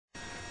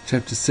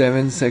Chapter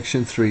 7,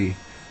 Section 3.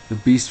 The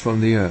Beast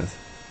from the Earth.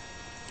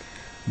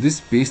 This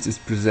beast is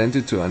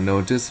presented to our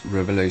notice,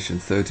 Revelation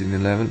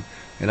 13:11,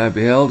 And I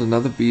beheld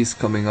another beast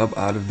coming up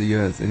out of the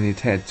earth, and it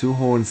had 2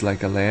 horns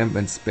like a lamb,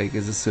 and spake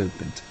as a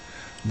serpent.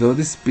 Though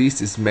this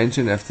beast is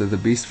mentioned after the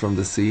beast from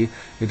the sea,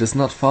 it does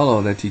not follow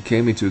that he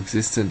came into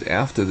existence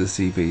after the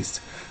sea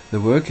beast.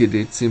 The work he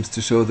did seems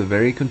to show the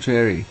very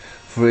contrary,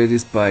 for it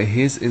is by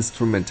his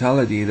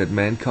instrumentality that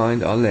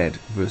mankind are led,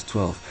 verse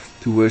 12,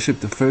 to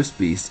worship the first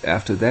beast,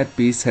 after that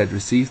beast had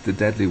received the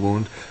deadly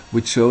wound,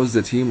 which shows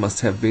that he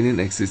must have been in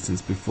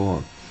existence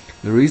before.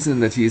 The reason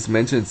that he is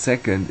mentioned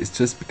second is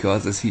just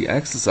because as he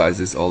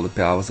exercises all the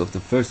powers of the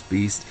first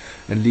beast,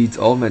 and leads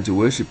all men to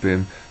worship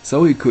him,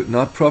 so he could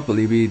not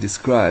properly be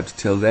described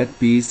till that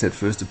beast had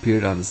first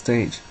appeared on the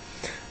stage.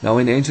 Now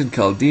in ancient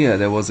Chaldea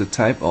there was a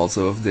type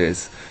also of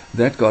this.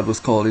 That god was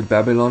called in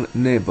Babylon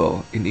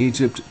Nebo, in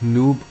Egypt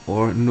Nub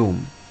or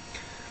Num.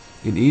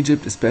 In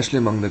Egypt, especially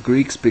among the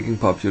Greek-speaking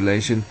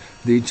population,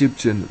 the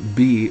Egyptian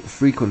B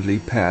frequently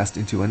passed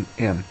into an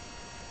M.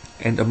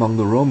 And among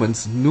the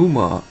Romans,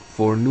 Numa,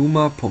 for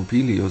Numa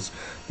Pompilius,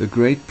 the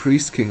great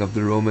priest-king of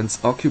the Romans,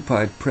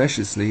 occupied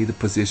preciously the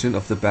position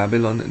of the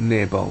Babylon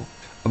Nebo.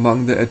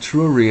 Among the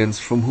Etrurians,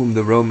 from whom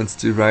the Romans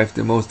derived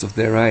the most of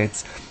their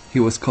rights, he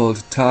was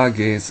called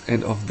Tages,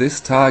 and of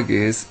this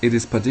Tages it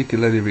is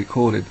particularly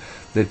recorded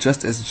that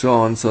just as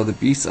John saw the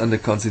beasts under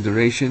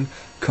consideration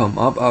come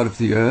up out of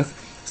the earth,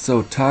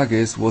 so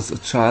Tages was a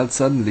child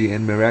suddenly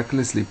and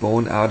miraculously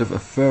born out of a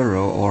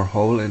furrow or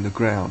hole in the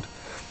ground.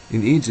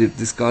 In Egypt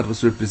this god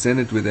was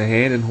represented with the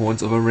head and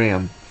horns of a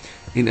ram.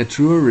 In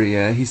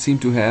Etruria he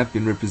seemed to have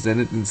been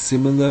represented in a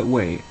similar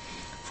way,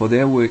 for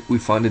there we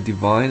find a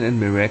divine and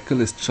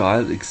miraculous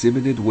child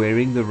exhibited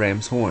wearing the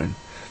ram's horn.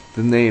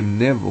 The name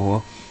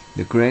Nebo,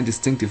 the grand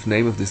distinctive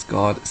name of this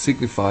god,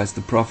 signifies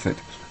the prophet,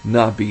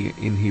 Nabi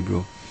in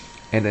Hebrew,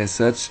 and as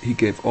such he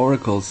gave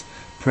oracles,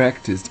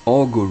 practiced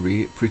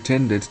augury,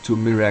 pretended to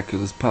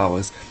miraculous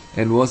powers,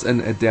 and was an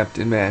adept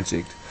in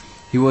magic.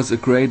 He was a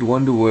great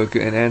wonder-worker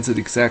and answered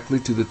exactly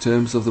to the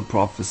terms of the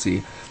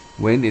prophecy,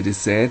 when it is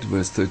said,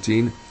 verse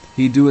 13,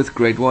 He doeth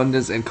great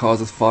wonders and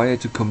causeth fire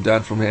to come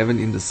down from heaven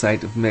in the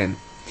sight of men.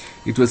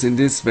 It was in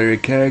this very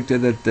character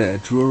that the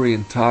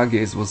Etrurian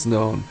Tages was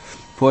known,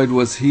 for it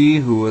was he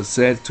who was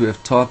said to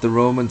have taught the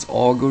Romans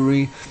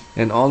augury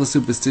and all the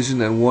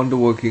superstition and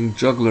wonder-working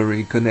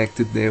jugglery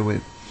connected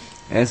therewith.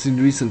 As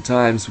in recent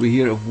times we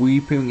hear of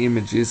weeping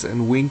images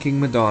and winking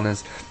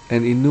Madonnas,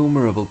 and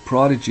innumerable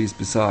prodigies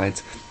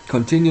besides,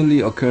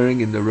 continually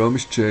occurring in the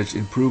Romish Church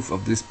in proof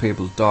of this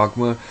papal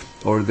dogma,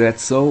 or that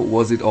so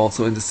was it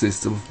also in the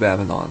system of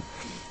Babylon.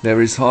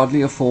 There is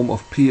hardly a form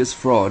of pious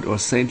fraud or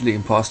saintly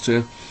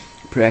imposture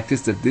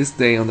practiced at this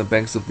day on the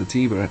banks of the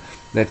Tiber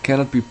that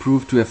cannot be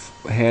proved to have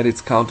had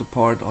its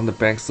counterpart on the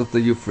banks of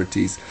the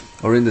Euphrates,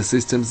 or in the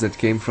systems that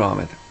came from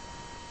it.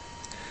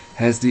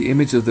 Has the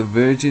image of the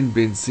Virgin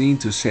been seen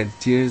to shed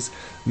tears?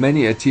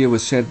 Many a tear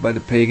was shed by the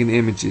pagan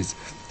images.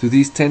 To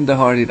these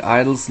tender-hearted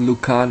idols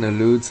Lucan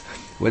alludes,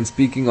 when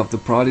speaking of the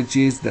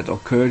prodigies that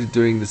occurred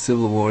during the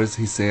civil wars.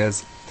 He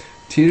says,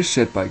 Tears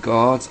shed by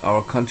gods,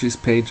 our country's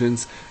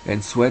patrons,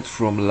 and sweat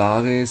from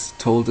Lares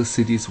told the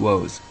city's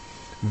woes.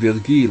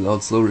 Virgil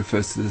also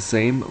refers to the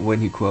same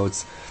when he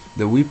quotes,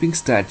 The weeping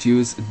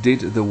statues did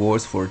the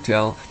wars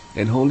foretell,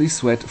 and holy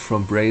sweat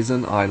from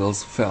brazen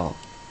idols fell.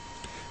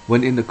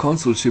 When in the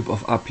consulship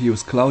of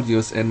Appius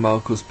Claudius and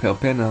Marcus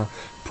Perpenna,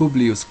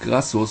 Publius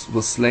Crassus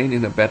was slain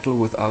in a battle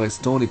with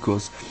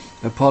Aristonicus,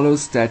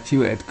 Apollo's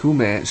statue at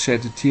Cumae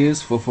shed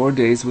tears for 4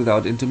 days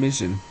without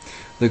intermission.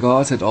 The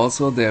gods had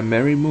also their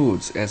merry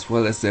moods, as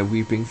well as their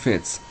weeping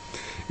fits.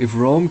 If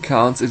Rome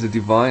counts it a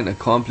divine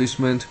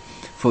accomplishment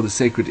for the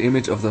sacred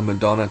image of the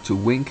Madonna to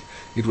wink,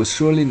 it was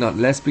surely not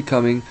less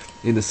becoming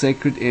in the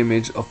sacred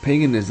image of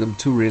paganism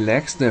to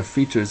relax their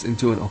features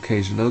into an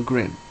occasional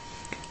grin.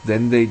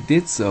 Then they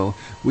did so,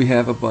 we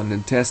have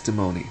abundant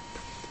testimony.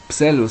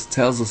 Psellus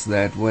tells us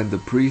that when the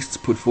priests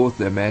put forth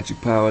their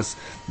magic powers,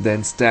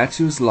 then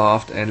statues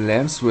laughed and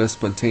lamps were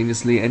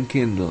spontaneously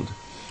enkindled.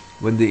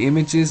 When the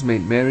images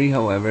made merry,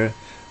 however,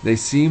 they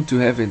seemed to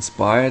have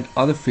inspired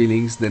other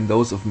feelings than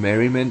those of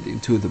merriment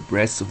into the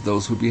breasts of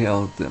those who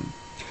beheld them.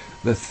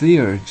 The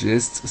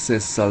theurgists,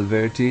 says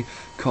Salverti,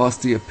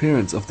 caused the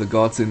appearance of the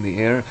gods in the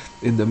air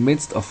in the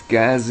midst of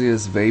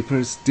gaseous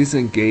vapors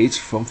disengaged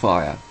from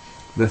fire.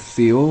 The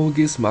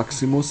Theurgis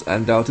Maximus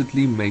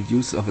undoubtedly made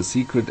use of a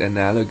secret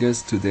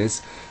analogous to this,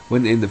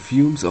 when in the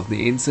fumes of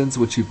the incense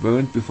which he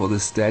burned before the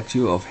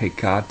statue of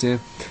Hecate,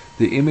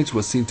 the image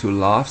was seen to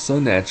laugh so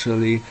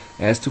naturally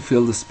as to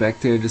fill the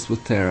spectators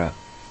with terror.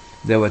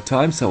 There were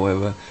times,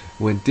 however,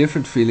 when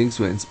different feelings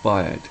were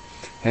inspired.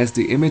 Has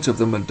the image of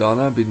the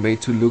Madonna been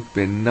made to look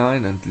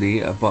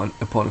benignantly upon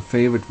a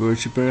favorite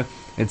worshipper,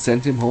 and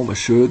sent him home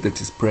assured that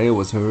his prayer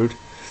was heard?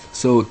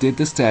 So did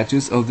the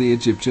statues of the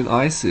Egyptian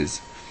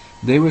Isis.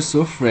 They were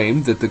so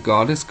framed that the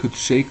goddess could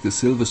shake the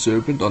silver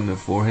serpent on her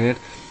forehead,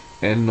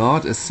 and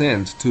not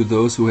assent to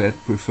those who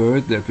had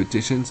preferred their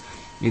petitions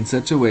in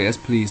such a way as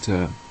pleased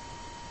her.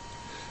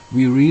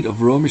 We read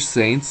of Romish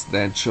saints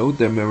that showed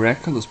their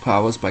miraculous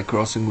powers by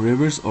crossing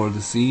rivers or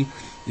the sea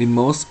in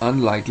most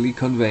unlikely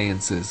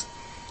conveyances.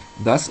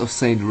 Thus of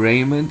Saint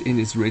Raymond it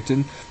is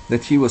written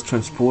that he was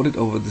transported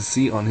over the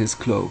sea on his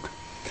cloak.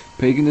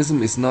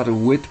 Paganism is not a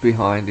whit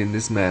behind in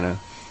this matter,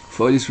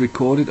 for it is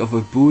recorded of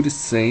a Buddhist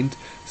saint,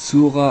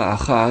 Sura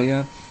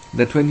Acharya,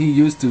 that when he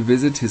used to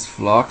visit his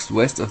flocks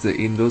west of the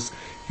Indus,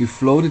 he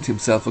floated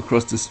himself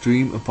across the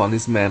stream upon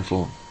his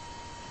mantle.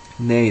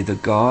 Nay, the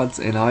gods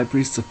and high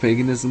priests of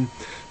paganism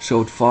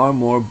showed far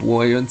more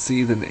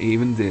buoyancy than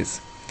even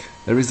this.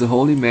 There is a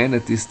holy man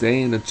at this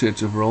day in the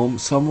Church of Rome,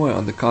 somewhere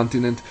on the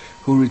continent,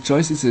 who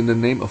rejoices in the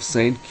name of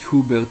Saint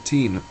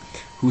Hubertine,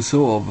 who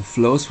so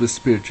overflows with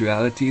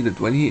spirituality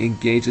that when he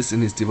engages in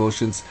his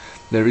devotions,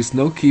 there is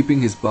no keeping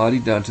his body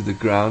down to the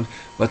ground,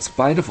 but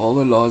spite of all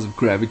the laws of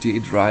gravity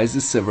it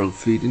rises several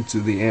feet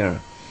into the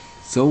air.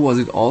 So was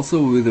it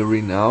also with the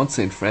renowned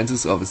Saint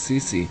Francis of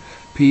Assisi,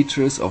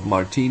 Petrus of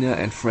Martina,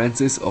 and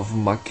Francis of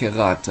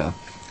Macerata,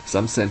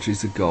 some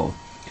centuries ago.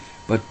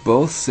 But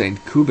both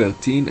Saint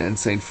Hubertine and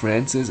Saint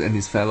Francis and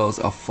his fellows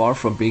are far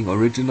from being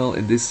original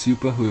in this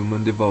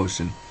superhuman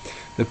devotion.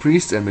 The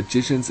priests and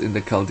magicians in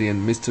the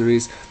Chaldean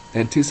mysteries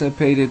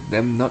anticipated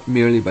them not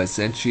merely by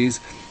centuries,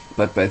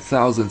 but by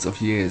thousands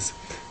of years.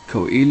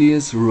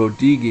 Coelius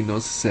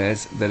Rhodiginus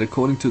says that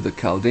according to the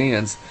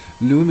Chaldeans,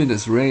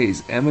 luminous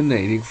rays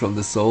emanating from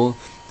the soul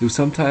do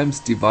sometimes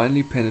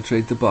divinely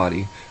penetrate the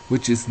body,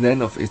 which is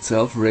then of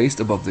itself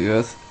raised above the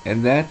earth,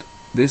 and that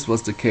this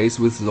was the case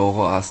with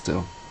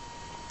Zoroaster.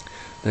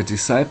 The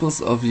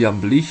disciples of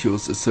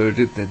Jamblichus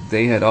asserted that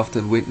they had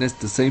often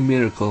witnessed the same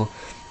miracle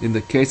in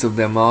the case of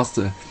their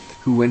master,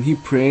 who when he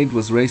prayed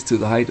was raised to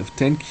the height of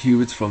 10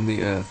 cubits from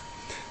the earth.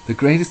 The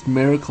greatest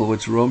miracle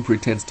which Rome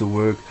pretends to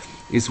work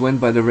is when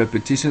by the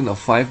repetition of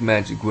 5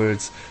 magic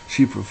words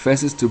she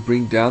professes to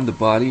bring down the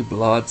body,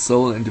 blood,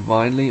 soul, and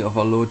divinely of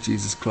our Lord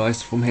Jesus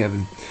Christ from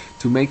heaven,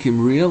 to make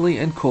him really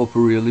and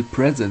corporeally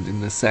present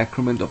in the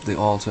sacrament of the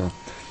altar.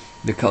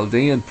 The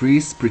Chaldean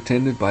priests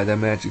pretended by their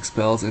magic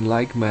spells in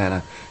like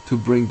manner to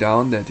bring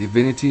down their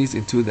divinities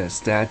into their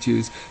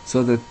statues,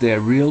 so that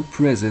their real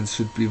presence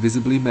should be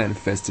visibly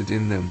manifested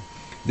in them.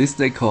 This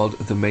they called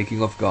the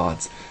making of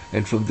gods,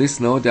 and from this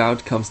no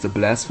doubt comes the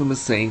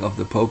blasphemous saying of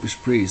the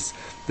popish priests,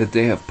 that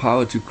they have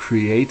power to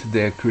create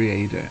their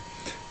creator.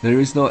 There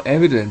is no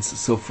evidence,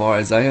 so far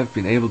as I have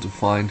been able to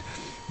find,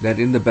 that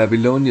in the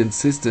Babylonian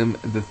system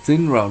the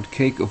thin round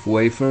cake of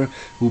wafer,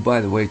 who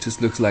by the way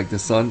just looks like the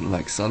sun,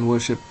 like sun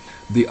worship,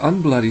 the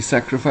unbloody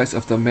sacrifice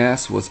of the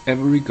Mass was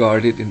ever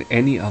regarded in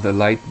any other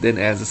light than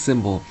as a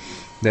symbol,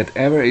 that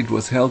ever it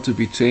was held to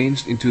be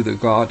changed into the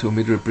God whom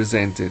it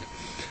represented.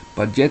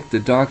 But yet the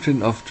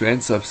doctrine of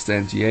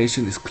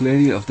transubstantiation is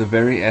clearly of the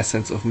very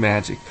essence of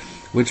magic,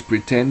 which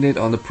pretended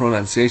on the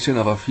pronunciation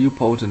of a few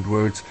potent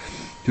words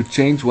to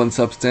change one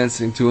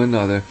substance into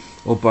another,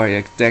 or by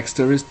a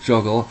dexterous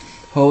juggle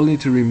wholly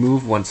to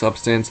remove one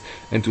substance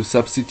and to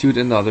substitute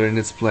another in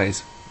its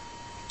place.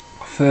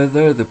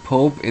 Further, the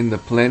Pope, in the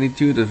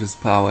plenitude of his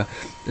power,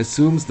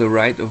 assumes the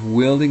right of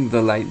wielding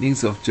the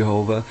lightnings of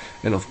Jehovah,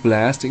 and of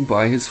blasting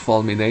by his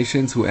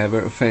fulminations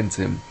whoever offends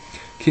him.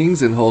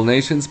 Kings and whole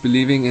nations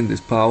believing in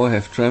this power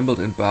have trembled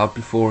and bowed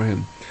before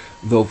him,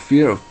 though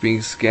fear of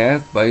being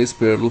scathed by his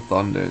spiritual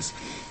thunders.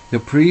 The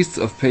priests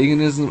of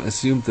paganism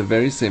assumed the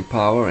very same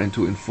power, and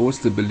to enforce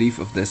the belief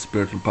of their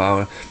spiritual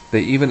power,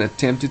 they even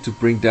attempted to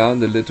bring down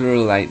the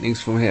literal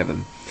lightnings from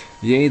heaven.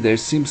 Yea, there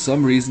seems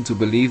some reason to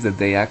believe that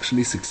they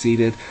actually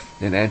succeeded,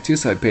 and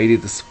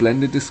anticipated the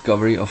splendid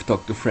discovery of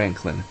Dr.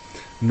 Franklin.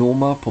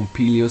 Numa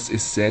Pompilius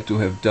is said to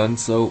have done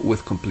so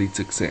with complete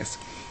success.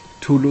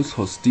 Tullus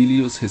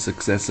Hostilius, his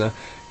successor,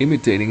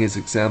 imitating his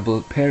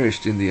example,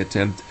 perished in the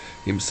attempt,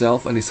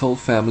 himself and his whole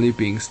family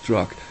being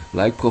struck,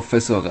 like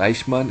Professor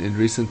Reichmann in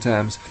recent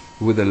times,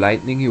 with the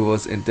lightning he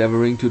was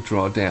endeavoring to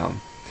draw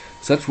down.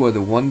 Such were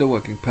the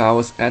wonder-working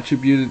powers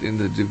attributed in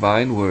the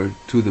divine word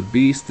to the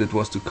beast that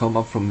was to come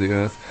up from the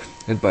earth,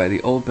 and by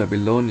the old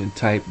Babylonian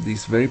type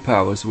these very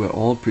powers were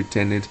all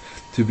pretended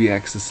to be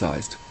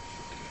exercised.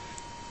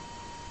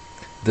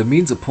 The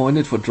means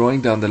appointed for drawing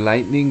down the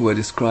lightning were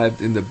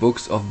described in the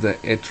books of the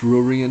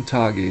Etrurian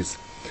Tages.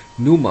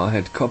 Numa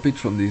had copied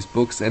from these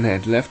books and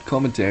had left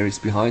commentaries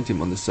behind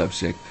him on the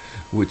subject,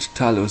 which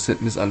Thallus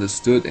had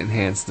misunderstood and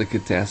hence the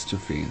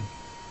catastrophe.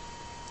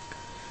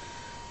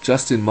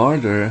 Justin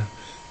Martyr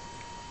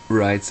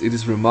writes, "It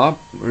is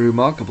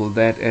remarkable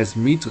that as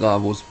Mitra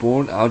was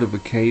born out of a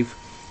cave,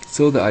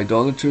 so the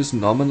idolaters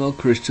nominal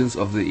Christians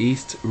of the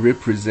East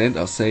represent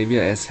our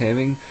Saviour as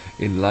having,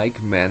 in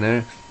like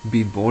manner,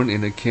 been born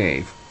in a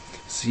cave."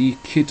 See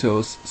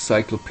Kitto's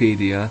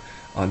Cyclopedia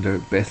under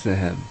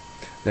Bethlehem.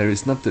 There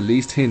is not the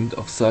least hint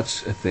of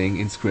such a thing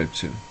in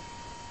Scripture.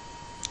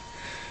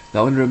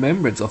 Now in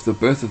remembrance of the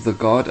birth of the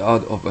God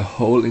out of a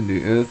hole in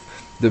the earth,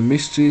 the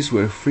mysteries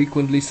were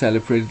frequently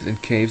celebrated in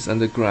caves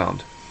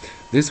underground.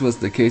 This was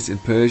the case in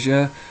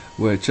Persia,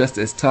 where just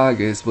as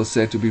Tages was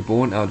said to be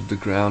born out of the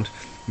ground,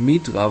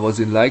 Mitra was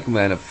in like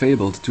manner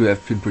fabled to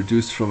have been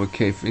produced from a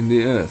cave in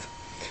the earth.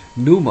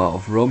 Numa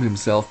of Rome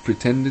himself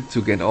pretended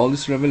to get all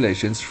his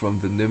revelations from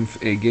the nymph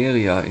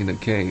Egeria in a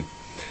cave.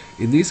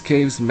 In these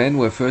caves men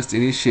were first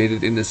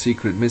initiated in the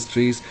secret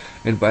mysteries,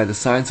 and by the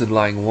signs and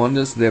lying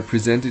wonders there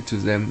presented to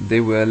them they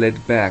were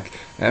led back,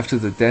 after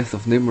the death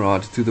of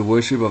Nimrod, to the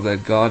worship of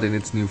that god in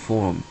its new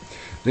form.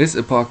 This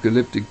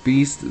apocalyptic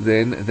beast,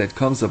 then, that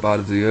comes up out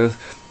of the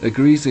earth,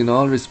 agrees in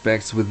all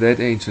respects with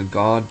that ancient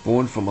god,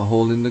 born from a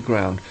hole in the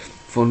ground,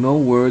 for no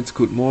words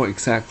could more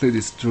exactly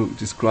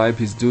describe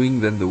his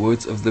doing than the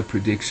words of the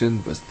prediction,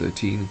 verse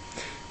 13.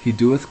 He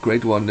doeth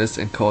great wonders,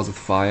 and causeth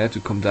fire to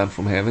come down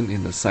from heaven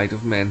in the sight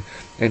of men,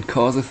 and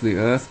causeth the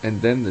earth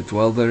and them that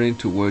dwell therein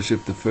to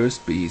worship the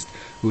first beast,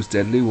 whose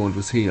deadly wound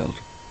was healed.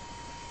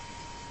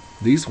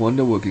 This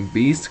wonder-working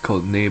beast,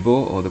 called Nebo,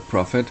 or the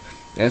prophet,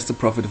 as the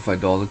prophet of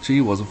idolatry,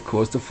 was of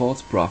course the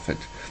false prophet.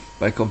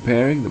 By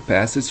comparing the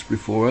passage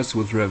before us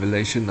with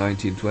Revelation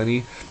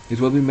 19:20, it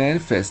will be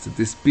manifest that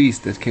this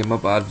beast that came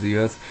up out of the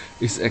earth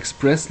is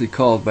expressly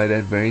called by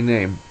that very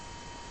name.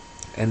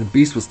 And the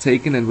beast was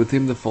taken, and with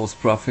him the false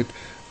prophet,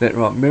 that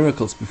wrought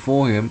miracles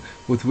before him,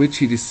 with which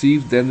he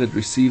deceived them that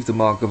received the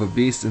mark of a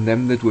beast, and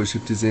them that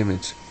worshipped his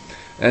image.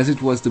 As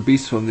it was the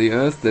beast from the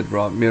earth that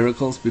wrought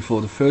miracles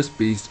before the first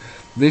beast,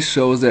 this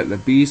shows that the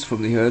beast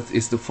from the earth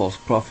is the false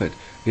prophet,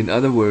 in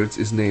other words,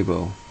 is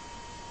Nebo.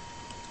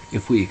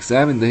 If we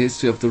examine the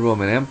history of the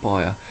Roman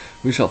Empire,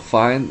 we shall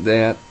find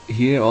that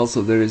here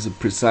also there is a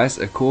precise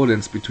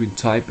accordance between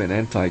type and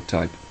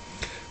antitype.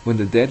 When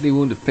the deadly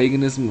wound of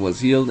paganism was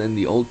healed and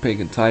the old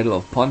pagan title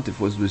of pontiff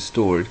was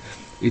restored,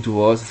 it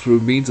was through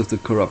means of the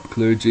corrupt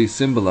clergy,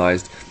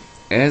 symbolized,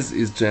 as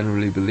is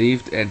generally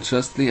believed, and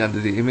justly,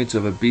 under the image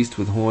of a beast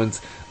with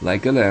horns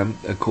like a lamb,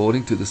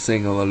 according to the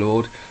saying of our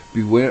Lord,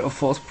 Beware of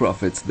false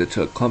prophets that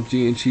shall come to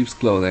you in sheep's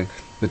clothing,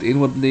 but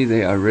inwardly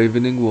they are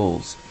ravening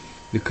wolves.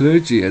 The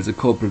clergy as a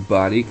corporate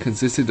body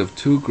consisted of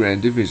two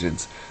grand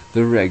divisions,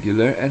 the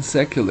regular and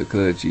secular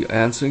clergy,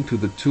 answering to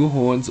the two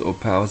horns or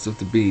powers of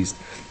the beast,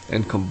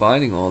 and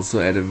combining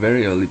also at a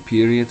very early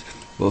period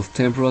both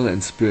temporal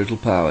and spiritual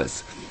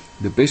powers.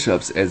 The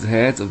bishops, as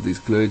heads of these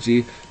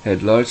clergy,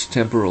 had large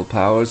temporal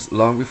powers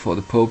long before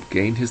the Pope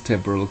gained his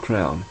temporal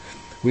crown.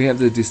 We have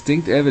the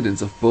distinct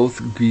evidence of both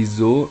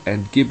Guizot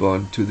and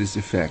Gibbon to this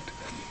effect.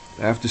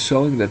 After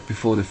showing that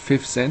before the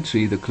 5th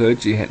century the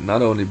clergy had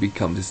not only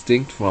become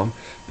distinct from,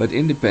 but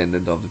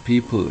independent of the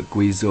people,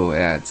 Guizot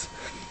adds,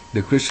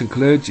 the Christian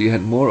clergy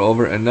had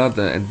moreover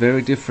another and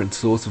very different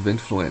source of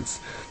influence.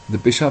 The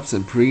bishops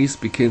and priests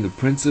became the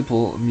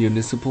principal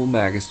municipal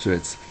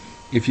magistrates.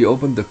 If you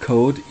open the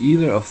code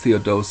either of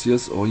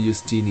Theodosius or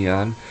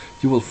Justinian,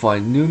 you will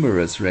find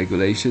numerous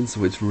regulations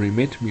which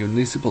remit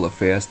municipal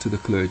affairs to the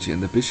clergy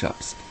and the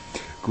bishops.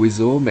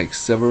 Guizot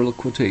makes several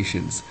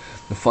quotations.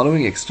 The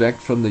following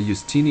extract from the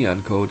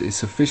Justinian Code is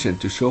sufficient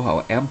to show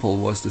how ample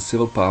was the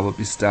civil power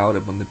bestowed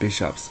upon the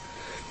bishops.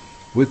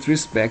 With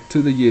respect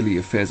to the yearly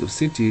affairs of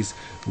cities,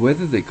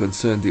 whether they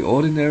concern the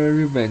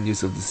ordinary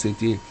revenues of the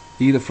city,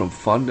 either from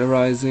fund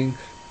arising,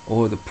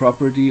 or the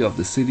property of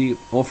the city,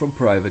 or from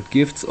private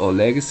gifts or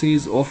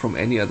legacies, or from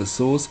any other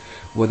source,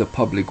 whether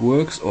public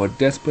works, or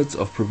despots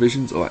of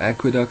provisions or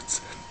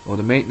aqueducts, or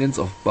the maintenance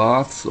of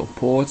baths or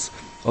ports,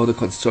 or the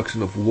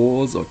construction of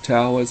walls or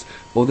towers,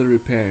 or the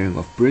repairing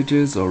of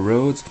bridges or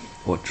roads,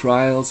 or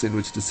trials in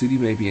which the city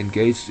may be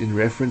engaged in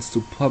reference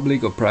to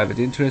public or private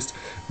interest,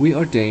 we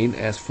ordain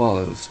as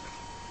follows.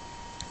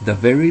 The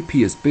very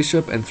pious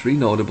bishop and 3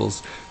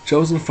 notables,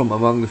 chosen from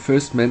among the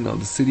first men of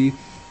the city,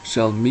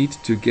 shall meet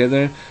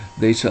together.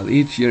 They shall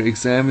each year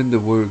examine the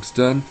works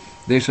done.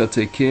 They shall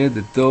take care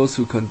that those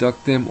who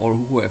conduct them, or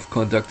who have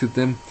conducted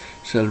them,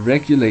 shall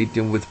regulate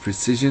them with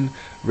precision,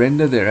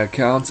 render their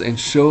accounts, and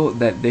show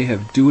that they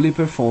have duly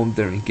performed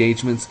their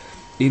engagements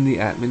in the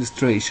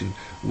administration,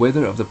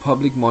 whether of the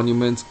public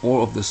monuments,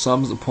 or of the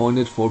sums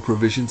appointed for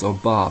provisions or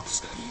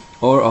baths,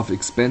 or of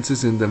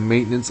expenses in the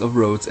maintenance of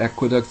roads,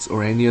 aqueducts,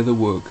 or any other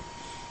work.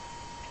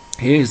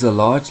 Here is a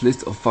large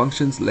list of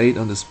functions laid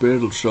on the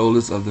spiritual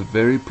shoulders of the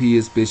very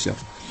pious bishop,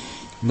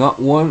 not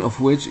one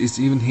of which is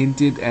even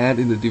hinted at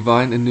in the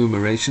divine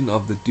enumeration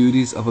of the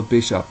duties of a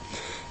bishop,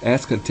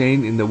 as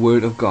contained in the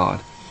Word of God.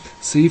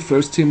 See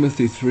 1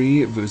 Timothy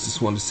 3, verses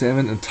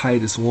 1-7, and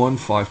Titus 1,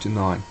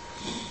 5-9.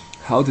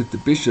 How did the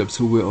bishops,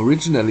 who were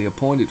originally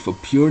appointed for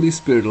purely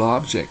spiritual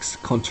objects,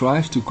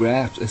 contrive to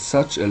grasp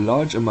such a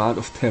large amount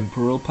of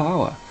temporal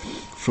power?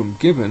 From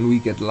Gibbon we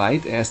get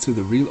light as to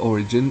the real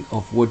origin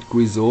of what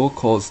Guizot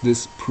calls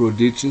this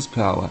prodigious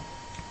power.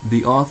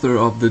 The author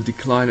of The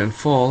Decline and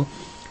Fall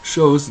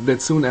shows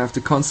that soon after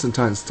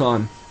Constantine's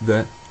time,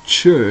 the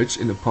Church,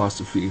 in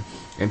apostrophe,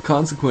 and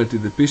consequently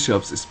the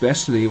bishops,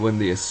 especially when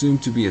they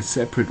assumed to be a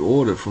separate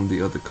order from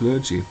the other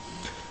clergy,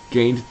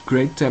 gained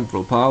great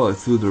temporal power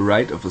through the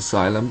right of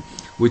asylum,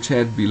 which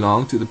had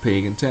belonged to the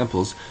pagan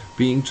temples,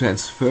 being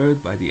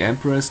transferred by the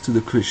emperors to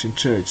the Christian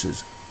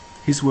churches.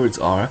 His words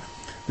are,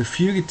 the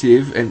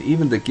fugitive and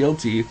even the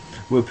guilty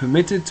were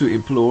permitted to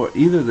implore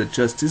either the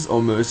justice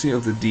or mercy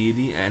of the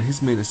deity and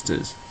his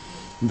ministers.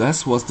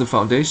 Thus was the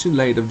foundation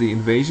laid of the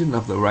invasion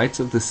of the rights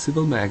of the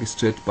civil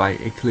magistrate by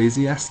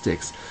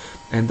ecclesiastics,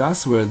 and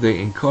thus were they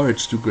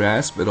encouraged to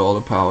grasp at all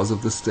the powers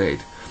of the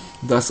state.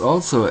 Thus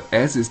also,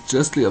 as is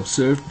justly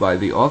observed by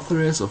the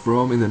authoress of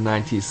Rome in the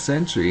 19th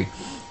century,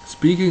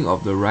 speaking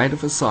of the right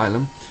of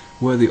asylum,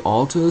 were the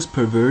altars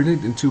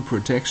perverted into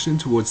protection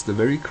towards the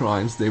very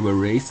crimes they were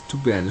raised to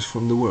banish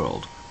from the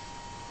world.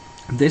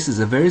 This is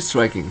a very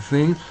striking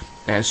thing,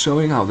 as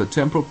showing how the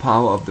temporal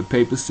power of the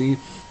papacy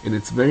in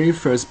its very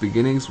first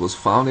beginnings was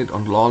founded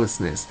on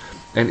lawlessness,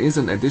 and is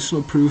an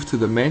additional proof to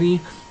the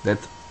many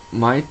that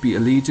might be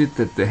alleged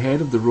that the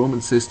head of the Roman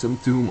system,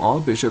 to whom all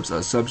bishops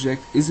are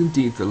subject, is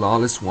indeed the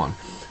lawless one,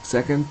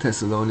 2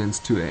 Thessalonians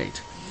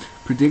 2:8,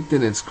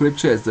 predicted in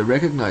Scripture as the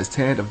recognized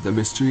head of the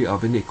mystery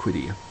of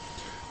iniquity.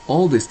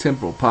 All this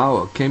temporal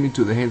power came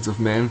into the hands of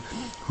men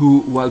who,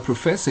 while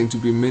professing to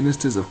be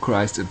ministers of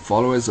Christ and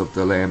followers of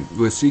the Lamb,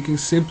 were seeking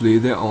simply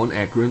their own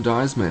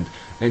aggrandizement,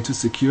 and to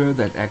secure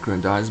that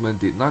aggrandizement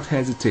did not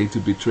hesitate to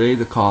betray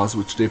the cause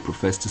which they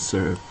professed to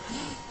serve.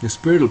 The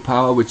spiritual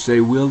power which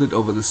they wielded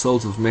over the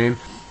souls of men,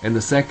 and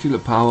the secular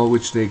power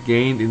which they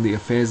gained in the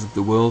affairs of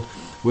the world,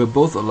 were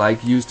both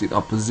alike used in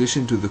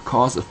opposition to the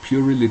cause of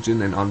pure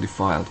religion and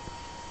undefiled.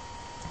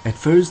 At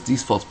first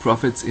these false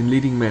prophets, in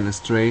leading men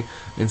astray,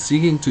 and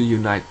seeking to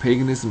unite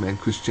paganism and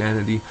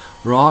Christianity,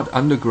 wrought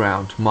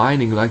underground,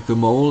 mining like the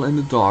mole and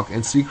the dog,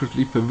 and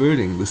secretly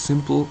perverting the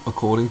simple,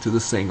 according to the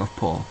saying of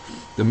Paul,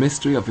 "The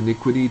mystery of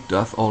iniquity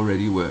doth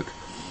already work."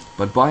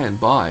 But by and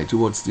by,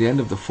 towards the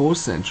end of the 4th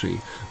century,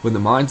 when the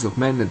minds of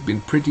men had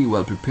been pretty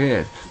well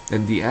prepared,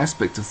 and the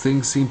aspect of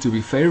things seemed to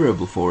be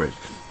favorable for it,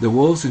 the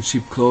wolves in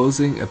sheep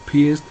clothing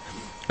appeared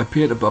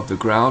above the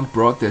ground,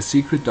 brought their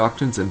secret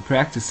doctrines and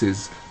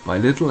practices by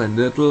little and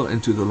little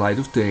into the light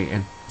of day,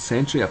 and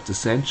century after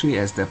century,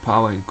 as their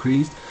power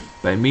increased,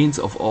 by means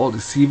of all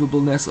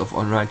deceivableness of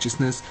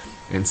unrighteousness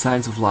and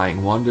signs of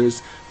lying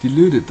wonders,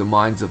 deluded the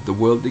minds of the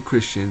worldly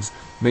Christians,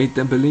 made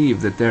them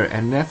believe that their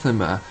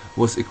anathema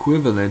was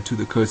equivalent to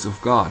the curse of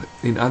God,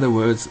 in other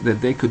words, that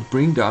they could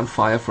bring down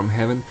fire from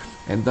heaven,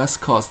 and thus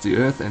cause the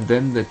earth and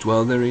them that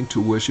dwell therein to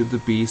worship the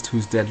beast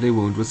whose deadly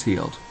wound was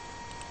healed.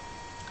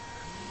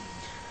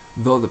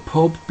 Though the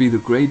Pope be the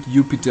great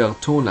Jupiter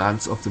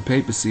Tonans of the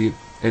papacy,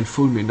 and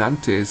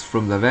Fulminantes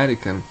from the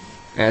Vatican,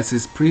 as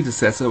his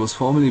predecessor was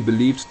formerly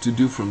believed to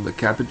do from the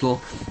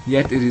Capitol,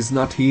 yet it is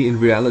not he in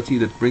reality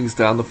that brings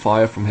down the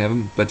fire from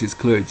heaven, but his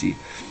clergy.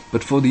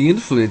 But for the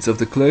influence of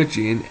the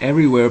clergy in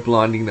everywhere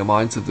blinding the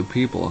minds of the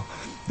people,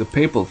 the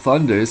papal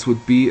thunders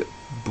would be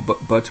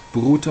but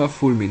bruta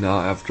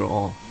fulmina after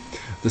all.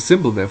 The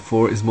symbol,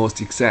 therefore, is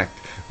most exact,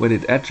 when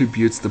it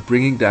attributes the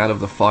bringing down of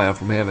the fire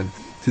from heaven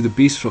to the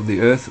beast from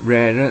the earth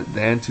rather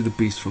than to the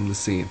beast from the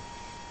sea.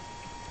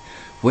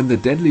 When the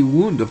deadly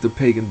wound of the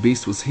pagan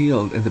beast was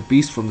healed and the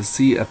beast from the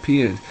sea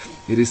appeared,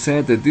 it is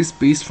said that this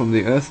beast from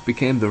the earth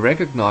became the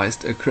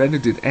recognized,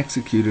 accredited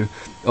executor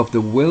of the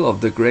will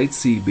of the great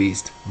sea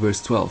beast, verse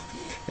 12,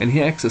 and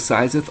he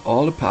exerciseth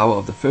all the power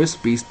of the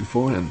first beast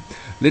before him,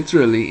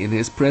 literally in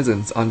his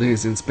presence under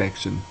his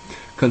inspection.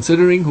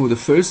 Considering who the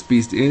first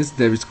beast is,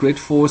 there is great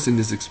force in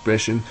this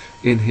expression,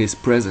 in his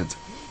presence.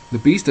 The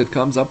beast that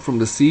comes up from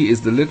the sea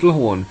is the little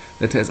horn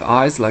that has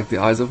eyes like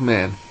the eyes of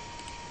man.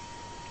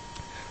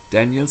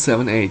 Daniel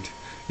 7:8.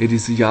 It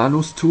is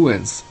Janus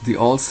Tuens, the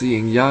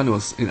all-seeing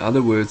Janus, in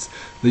other words,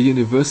 the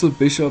universal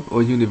bishop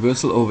or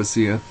universal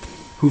overseer,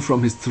 who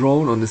from his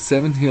throne on the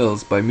 7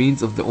 hills, by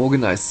means of the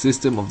organized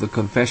system of the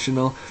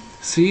confessional,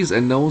 sees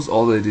and knows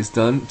all that is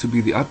done to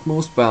be the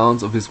utmost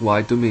bounds of his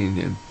wide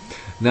dominion.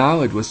 Now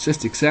it was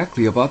just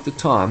exactly about the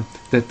time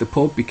that the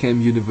Pope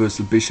became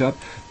universal bishop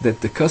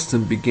that the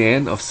custom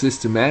began of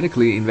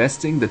systematically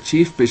investing the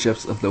chief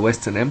bishops of the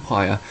Western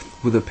Empire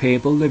with a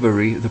papal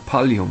livery, the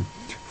pallium,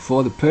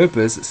 for the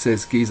purpose,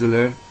 says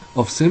Gieseler,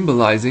 of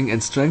symbolizing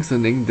and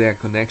strengthening their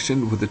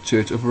connection with the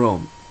Church of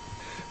Rome.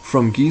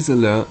 From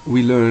Gieseler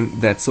we learn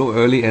that so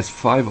early as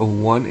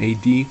 501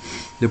 AD,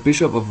 the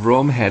Bishop of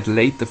Rome had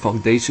laid the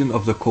foundation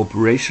of the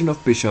corporation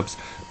of bishops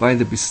by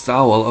the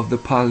bestowal of the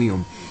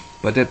pallium,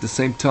 but at the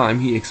same time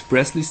he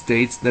expressly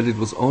states that it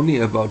was only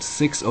about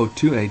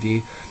 602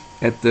 AD,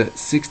 at the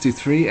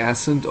 63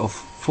 ascent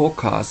of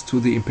Phocas to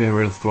the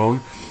imperial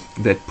throne,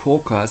 that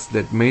Phocas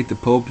that made the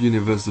Pope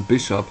universal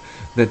bishop,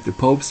 that the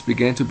popes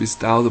began to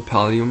bestow the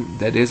pallium,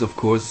 that is, of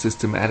course,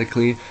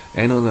 systematically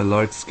and on a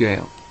large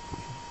scale.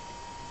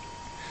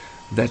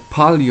 That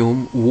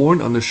pallium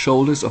worn on the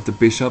shoulders of the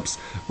bishops,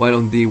 while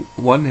on the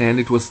one hand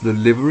it was the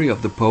livery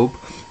of the Pope,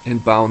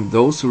 and bound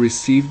those who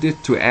received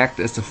it to act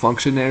as the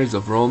functionaries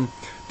of Rome,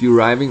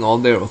 deriving all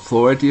their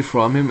authority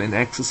from him and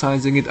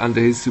exercising it under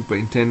his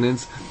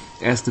superintendence,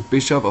 as the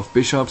Bishop of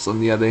bishops,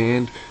 on the other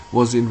hand,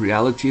 was in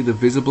reality the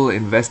visible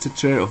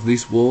investiture of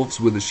these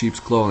wolves with the sheep's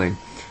clothing.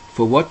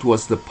 For what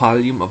was the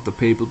pallium of the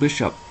papal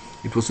bishop?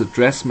 It was a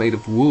dress made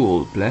of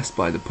wool, blessed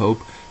by the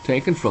Pope,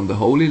 taken from the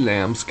holy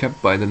lamps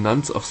kept by the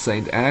nuns of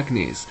St.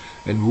 Agnes,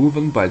 and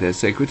woven by their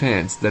sacred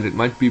hands, that it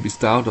might be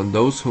bestowed on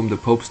those whom the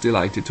popes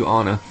delighted to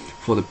honor,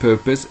 for the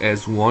purpose,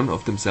 as one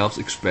of themselves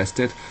expressed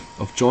it,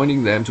 of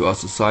joining them to our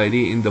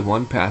society in the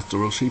one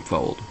pastoral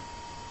sheepfold.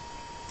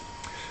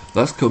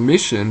 Thus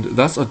commissioned,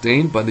 thus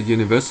ordained by the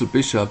universal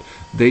bishop,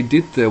 they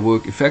did their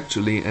work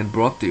effectually, and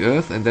brought the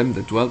earth and them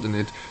that dwelt in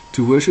it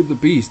to worship the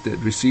beast that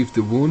received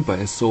the wound by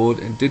a sword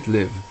and did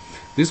live.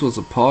 This was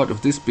a part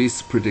of this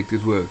beast's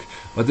predicted work,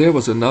 but there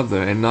was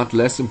another, and not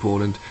less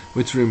important,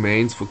 which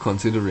remains for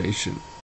consideration.